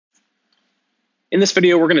In this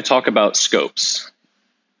video, we're going to talk about scopes.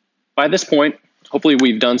 By this point, hopefully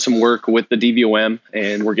we've done some work with the DVOM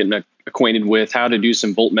and we're getting acquainted with how to do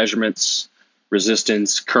some volt measurements,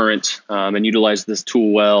 resistance, current, and utilize this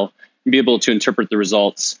tool well and be able to interpret the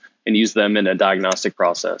results and use them in a diagnostic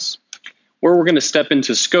process. Where we're going to step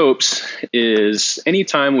into scopes is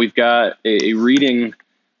anytime we've got a reading,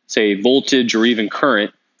 say voltage or even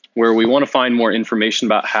current, where we want to find more information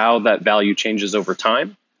about how that value changes over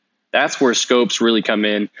time. That's where scopes really come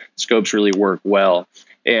in. Scopes really work well.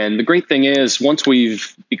 And the great thing is, once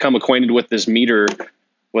we've become acquainted with this meter,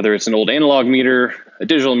 whether it's an old analog meter, a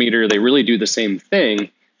digital meter, they really do the same thing.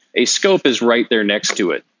 A scope is right there next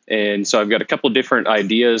to it. And so I've got a couple different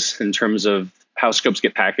ideas in terms of how scopes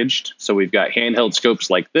get packaged. So we've got handheld scopes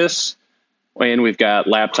like this, and we've got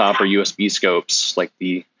laptop or USB scopes like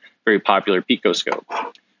the very popular PicoScope.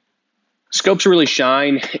 Scopes really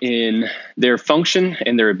shine in their function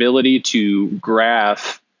and their ability to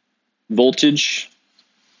graph voltage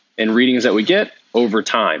and readings that we get over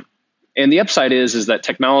time. And the upside is that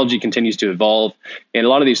technology continues to evolve and a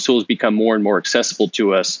lot of these tools become more and more accessible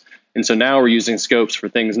to us. And so now we're using scopes for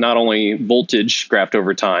things not only voltage graphed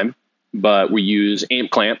over time, but we use amp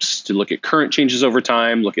clamps to look at current changes over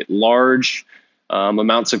time, look at large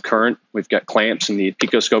amounts of current. We've got clamps in the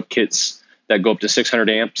PicoScope kits that go up to 600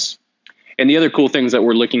 amps. And the other cool things that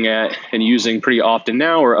we're looking at and using pretty often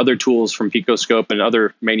now are other tools from PicoScope and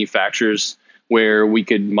other manufacturers where we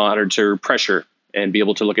could monitor pressure and be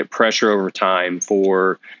able to look at pressure over time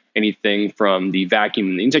for anything from the vacuum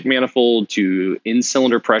in the intake manifold to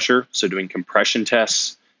in-cylinder pressure, so doing compression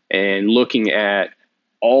tests and looking at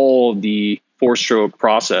all the four-stroke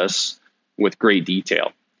process with great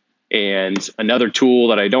detail. And another tool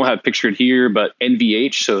that I don't have pictured here, but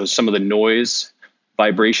NVH, so some of the noise,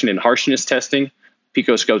 vibration, and harshness testing,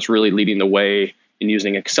 PicoScope's really leading the way in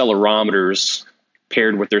using accelerometers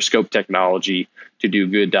paired with their scope technology to do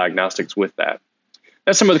good diagnostics with that.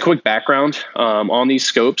 That's some of the quick background on these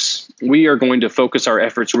scopes. We are going to focus our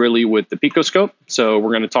efforts really with the PicoScope. So we're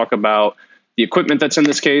going to talk about the equipment that's in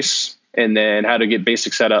this case, and then how to get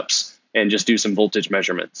basic setups and just do some voltage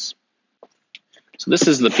measurements. So this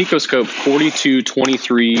is the PicoScope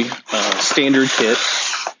 4223 standard kit.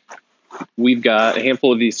 We've got a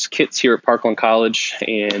handful of these kits here at Parkland College,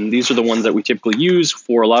 and these are the ones that we typically use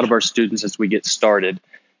for a lot of our students as we get started.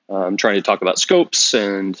 Trying to talk about scopes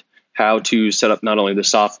and how to set up not only the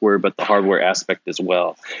software, but the hardware aspect as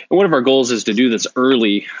well. And one of our goals is to do this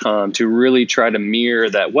early to really try to mirror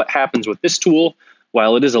that what happens with this tool,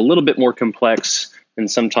 while it is a little bit more complex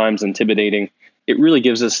and sometimes intimidating, it really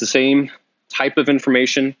gives us the same type of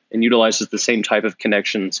information and utilizes the same type of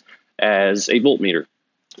connections as a voltmeter.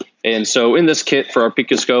 And so in this kit for our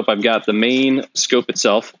PicoScope, I've got the main scope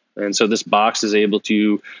itself. And so this box is able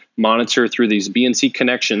to monitor through these BNC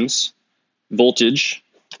connections, voltage,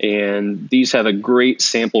 and these have a great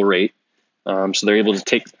sample rate. So they're able to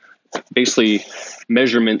take basically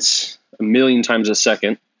measurements 1 million times a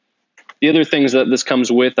second. The other things that this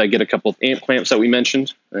comes with, I get a couple of amp clamps that we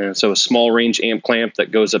mentioned. And so a small range amp clamp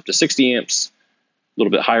that goes up to 60 amps, a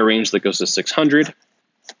little bit higher range that goes to 600.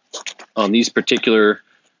 On these particular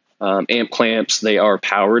amp clamps, they are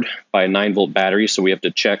powered by a 9-volt battery, so we have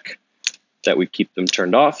to check that we keep them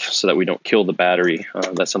turned off so that we don't kill the battery.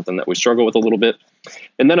 That's something that we struggle with a little bit.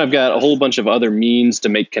 And then I've got a whole bunch of other means to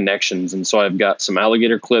make connections. And so I've got some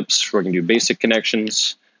alligator clips where I can do basic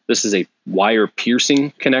connections. This is a wire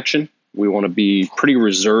piercing connection. We want to be pretty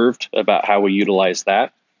reserved about how we utilize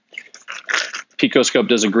that. PicoScope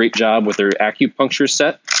does a great job with their acupuncture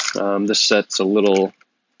set. This set's a little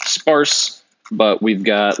sparse, but we've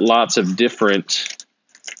got lots of different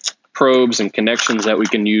probes and connections that we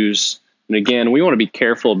can use. And again, we want to be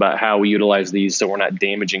careful about how we utilize these so we're not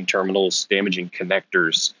damaging terminals, damaging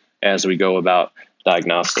connectors as we go about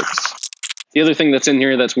diagnostics. The other thing that's in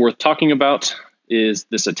here that's worth talking about is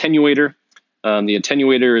this attenuator. The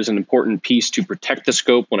attenuator is an important piece to protect the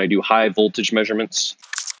scope when I do high voltage measurements.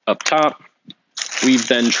 Up top, we've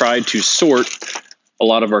then tried to sort a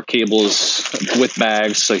lot of our cables with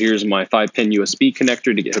bags. So here's my 5-pin USB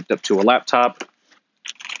connector to get hooked up to a laptop.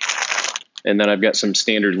 And then I've got some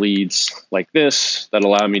standard leads like this that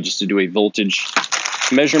allow me just to do a voltage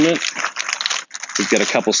measurement. We've got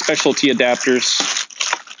a couple specialty adapters.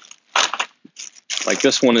 Like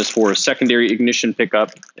this one is for a secondary ignition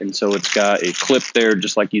pickup. And so it's got a clip there,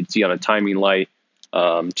 just like you'd see on a timing light,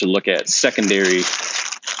 to look at secondary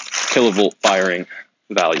kilovolt firing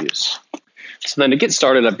values. So then to get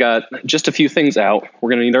started, I've got just a few things out. We're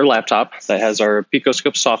going to need our laptop that has our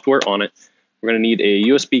PicoScope software on it. We're going to need a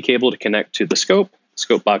USB cable to connect to the scope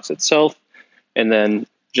box itself, and then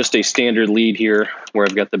just a standard lead here where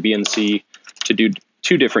I've got the BNC to do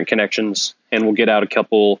 2 different connections, and we'll get out a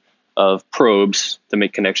couple of probes to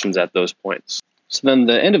make connections at those points. So then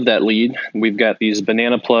the end of that lead, we've got these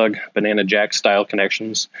banana plug, banana jack style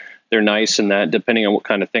connections. They're nice in that depending on what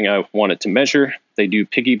kind of thing I want it to measure, they do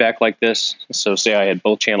piggyback like this. So say I had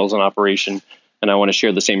both channels in operation and I want to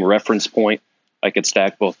share the same reference point, I could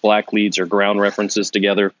stack both black leads or ground references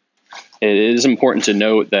together. It is important to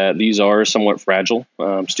note that these are somewhat fragile.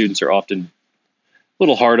 Students are often a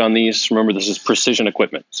little hard on these. Remember, this is precision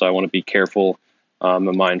equipment, so I want to be careful and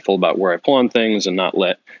mindful about where I pull on things and not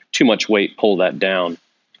let too much weight pull that down.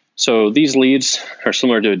 So these leads are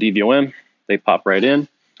similar to a DVOM. They pop right in.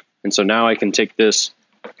 And so now I can take this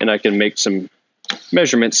and I can make some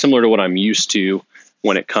measurements similar to what I'm used to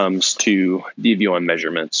when it comes to DVOM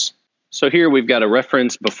measurements. So here we've got a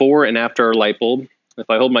reference before and after our light bulb. If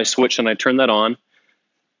I hold my switch and I turn that on,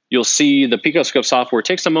 you'll see the PicoScope software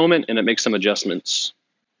takes a moment and it makes some adjustments.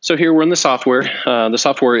 So here we're in the software. The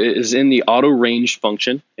software is in the auto range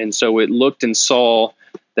function. And so it looked and saw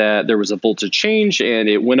that there was a voltage change and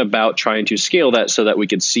it went about trying to scale that so that we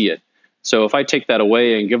could see it. So if I take that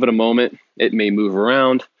away and give it a moment, it may move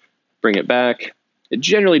around, bring it back. It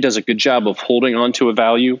generally does a good job of holding on to a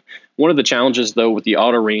value. One of the challenges though with the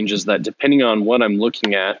auto range is that depending on what I'm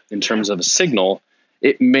looking at in terms of a signal,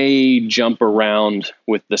 it may jump around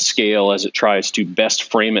with the scale as it tries to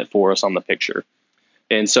best frame it for us on the picture.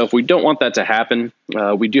 And so if we don't want that to happen,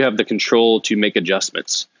 we do have the control to make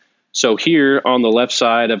adjustments. So here on the left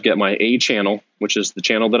side, I've got my A channel, which is the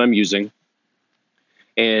channel that I'm using.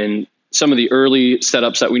 And some of the early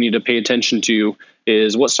setups that we need to pay attention to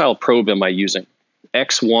is what style probe am I using?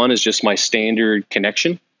 X1 is just my standard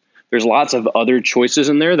connection. There's lots of other choices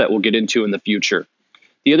in there that we'll get into in the future.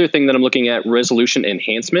 The other thing that I'm looking at, resolution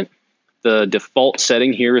enhancement. The default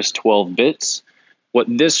setting here is 12 bits. What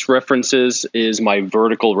this references is my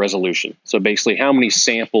vertical resolution. So basically how many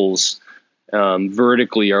samples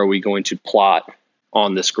vertically are we going to plot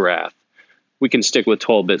on this graph? We can stick with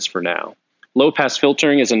 12 bits for now. Low pass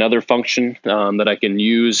filtering is another function that I can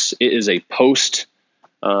use. It is a post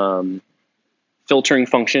filtering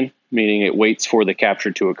function, meaning it waits for the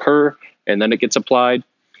capture to occur and then it gets applied.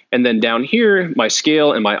 And then down here, my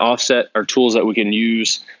scale and my offset are tools that we can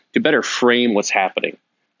use to better frame what's happening.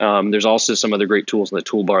 There's also some other great tools in the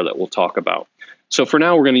toolbar that we'll talk about. So for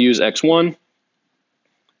now, we're going to use X1.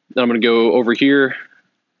 Then I'm going to go over here,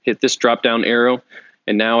 hit this drop down arrow,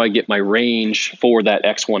 and now I get my range for that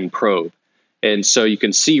X1 probe. And so you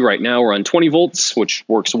can see right now we're on 20 volts, which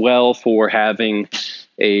works well for having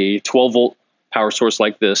a 12 volt power source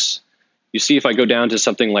like this. You see if I go down to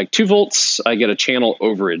something like 2 volts, I get a channel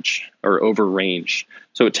overage or over range.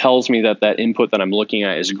 So it tells me that that input that I'm looking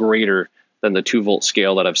at is greater than the 2 volt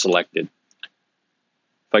scale that I've selected.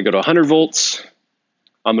 If I go to 100 volts,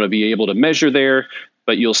 I'm going to be able to measure there,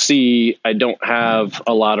 but you'll see I don't have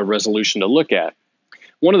a lot of resolution to look at.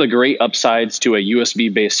 One of the great upsides to a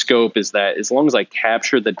USB-based scope is that as long as I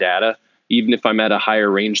capture the data, even if I'm at a higher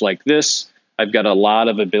range like this, I've got a lot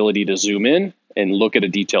of ability to zoom in and look at a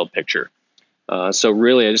detailed picture. So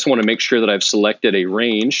really, I just want to make sure that I've selected a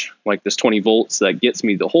range like this 20 volts that gets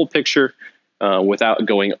me the whole picture without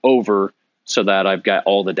going over so that I've got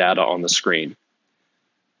all the data on the screen.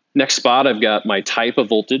 Next spot, I've got my type of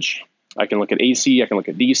voltage. I can look at AC, I can look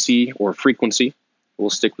at DC or frequency. We'll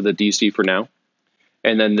stick with the DC for now.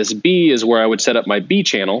 And then this B is where I would set up my B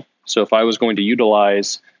channel. So if I was going to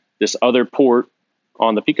utilize this other port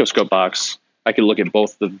on the PicoScope box, I could look at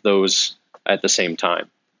both of those at the same time.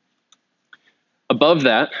 Above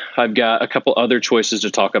that, I've got a couple other choices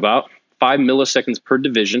to talk about. 5 milliseconds per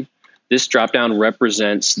division. This dropdown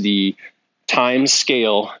represents the time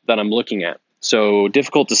scale that I'm looking at. So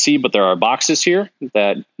difficult to see, but there are boxes here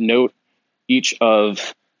that note each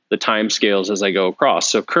of the time scales as I go across.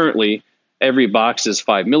 So currently, every box is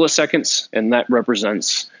 5 milliseconds, and that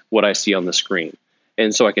represents what I see on the screen.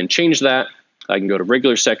 And so I can change that. I can go to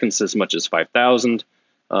regular seconds as much as 5,000.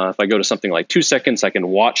 If I go to something like 2 seconds, I can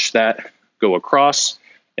watch that go across.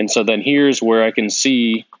 And so then here's where I can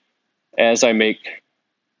see as I make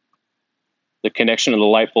the connection of the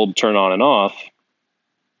light bulb turn on and off,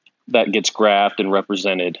 that gets graphed and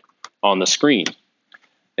represented on the screen.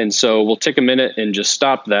 And so we'll take a minute and just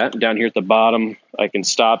stop that. Down here at the bottom, I can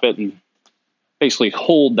stop it and basically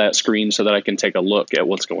hold that screen so that I can take a look at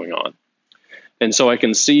what's going on. And so I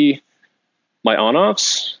can see my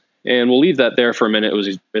on-offs, and we'll leave that there for a minute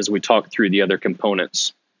as we talk through the other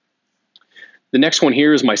components. The next one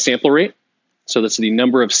here is my sample rate. So that's the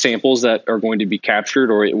number of samples that are going to be captured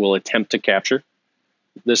or it will attempt to capture.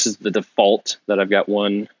 This is the default that I've got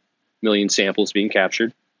 1 million samples being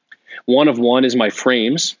captured. One of one is my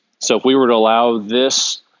frames. So if we were to allow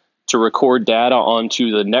this to record data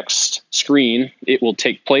onto the next screen, it will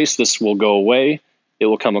take place. This will go away. It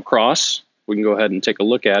will come across. We can go ahead and take a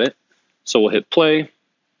look at it. So we'll hit play.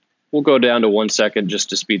 We'll go down to 1 second just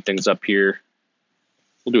to speed things up here.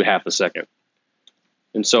 We'll do half a second.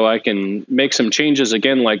 And so I can make some changes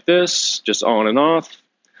again like this, just on and off.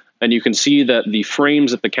 And you can see that the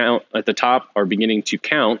frames at the top are beginning to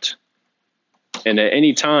count. And at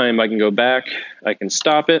any time I can go back, I can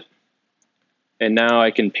stop it. And now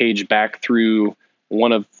I can page back through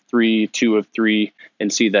 1 of 3, 2 of 3,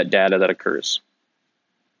 and see that data that occurs.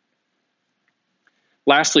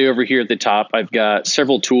 Lastly, over here at the top, I've got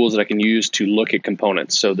several tools that I can use to look at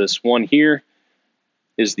components. So this one here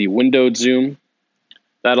is the windowed zoom.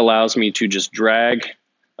 That allows me to just drag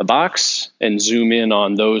a box and zoom in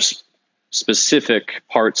on those specific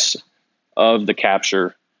parts of the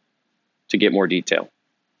capture to get more detail.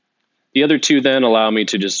 The other two then allow me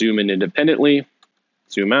to just zoom in independently,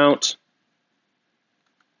 zoom out,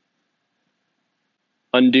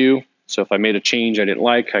 undo. So if I made a change I didn't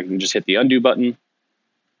like, I can just hit the undo button.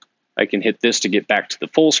 I can hit this to get back to the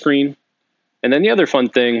full screen. And then the other fun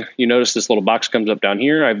thing, you notice this little box comes up down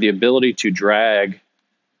here. I have the ability to drag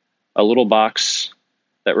a little box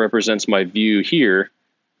that represents my view here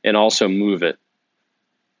and also move it.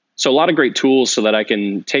 So a lot of great tools so that I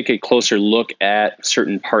can take a closer look at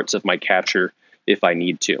certain parts of my capture if I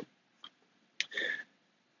need to.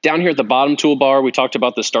 Down here at the bottom toolbar, we talked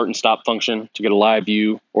about the start and stop function to get a live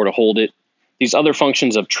view or to hold it. These other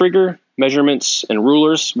functions of trigger, measurements, and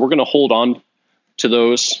rulers, we're going to hold on to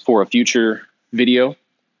those for a future video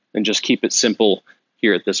and just keep it simple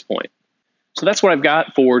here at this point. So that's what I've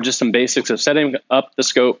got for just some basics of setting up the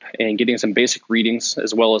scope and getting some basic readings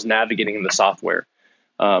as well as navigating the software.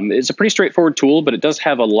 It's a pretty straightforward tool, but it does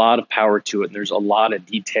have a lot of power to it, and there's a lot of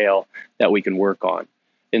detail that we can work on.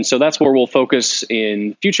 And so that's where we'll focus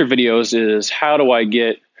in future videos is how do I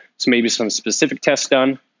get maybe some specific tests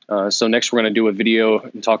done. So next we're going to do a video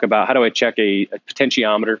and talk about how do I check a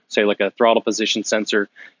potentiometer, say like a throttle position sensor,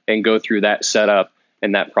 and go through that setup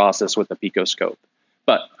and that process with the PicoScope.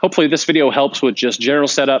 But hopefully this video helps with just general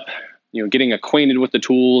setup, getting acquainted with the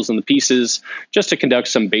tools and the pieces just to conduct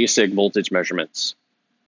some basic voltage measurements.